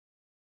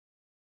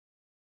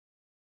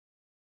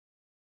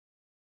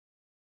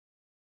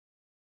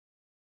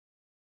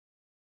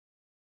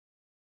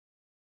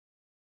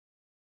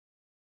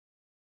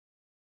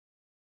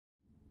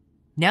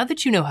Now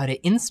that you know how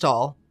to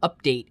install,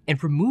 update,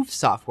 and remove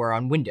software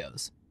on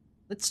Windows,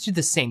 let's do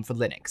the same for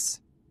Linux.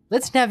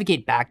 Let's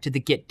navigate back to the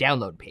Git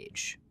download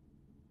page.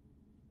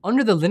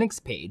 Under the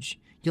Linux page,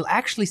 you'll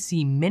actually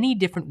see many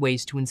different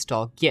ways to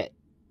install Git.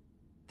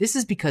 This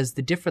is because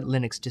the different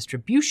Linux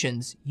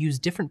distributions use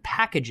different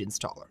package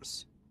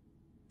installers.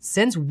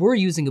 Since we're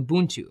using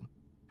Ubuntu,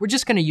 we're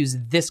just going to use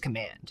this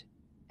command,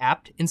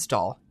 apt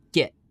install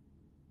git.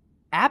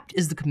 Apt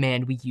is the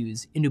command we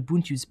use in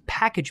Ubuntu's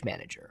package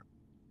manager,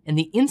 and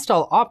the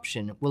install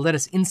option will let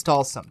us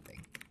install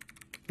something.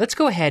 Let's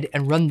go ahead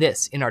and run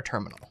this in our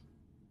terminal.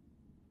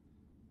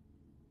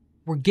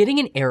 We're getting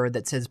an error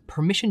that says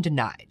permission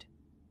denied.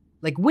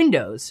 Like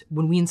Windows,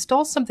 when we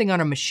install something on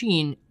our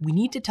machine, we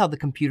need to tell the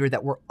computer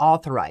that we're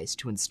authorized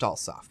to install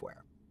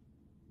software.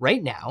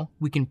 Right now,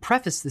 we can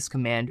preface this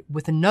command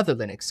with another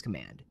Linux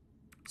command,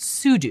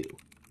 sudo,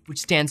 which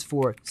stands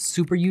for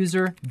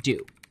superuser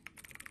do.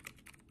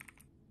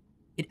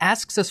 It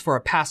asks us for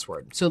a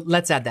password, so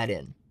let's add that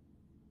in.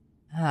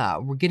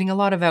 We're getting a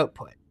lot of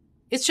output.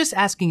 It's just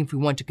asking if we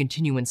want to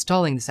continue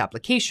installing this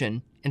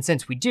application, and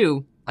since we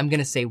do, I'm going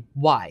to say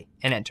Y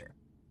and enter.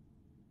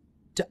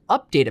 To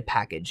update a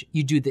package,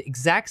 you do the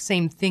exact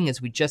same thing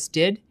as we just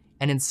did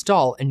and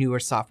install a newer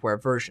software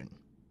version.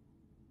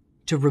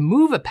 To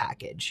remove a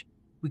package,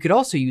 we could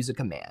also use a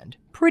command,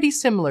 pretty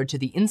similar to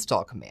the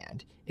install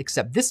command,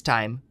 except this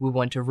time we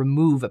want to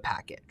remove a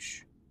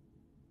package.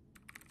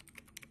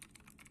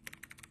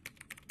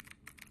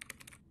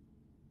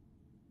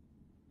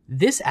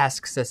 This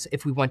asks us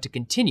if we want to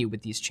continue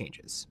with these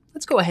changes.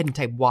 Let's go ahead and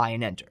type Y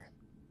and enter.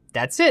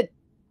 That's it.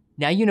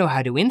 Now you know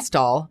how to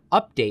install,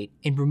 update,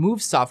 and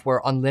remove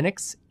software on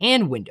Linux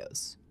and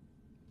Windows.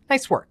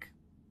 Nice work.